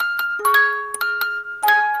Hi,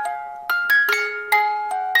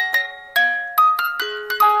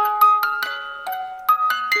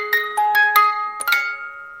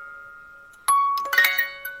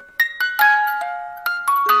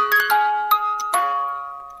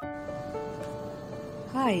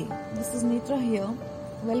 this is Nitra here.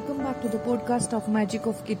 Welcome back to the podcast of Magic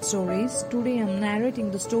of Kid Stories. Today I'm narrating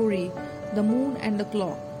the story The Moon and the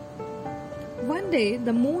Clock. One day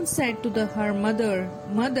the moon said to her mother,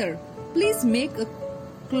 "Mother, please make a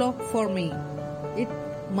clock for me. It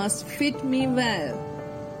must fit me well."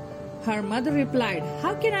 Her mother replied,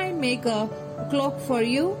 "How can I make a clock for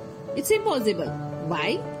you? It's impossible."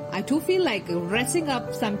 "Why? I too feel like dressing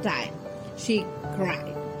up sometime," she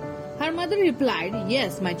cried. Her mother replied,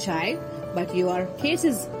 "Yes, my child, but your case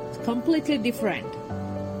is completely different."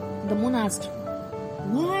 The moon asked,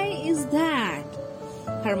 "Why is that?"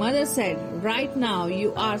 Her mother said, "Right now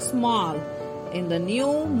you are small. In the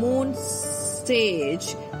new moon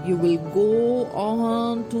stage, you will go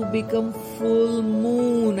on to become full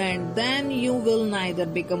moon, and then you will neither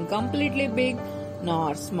become completely big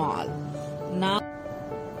nor small. Now,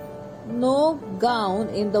 no gown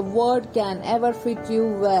in the world can ever fit you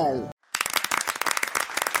well.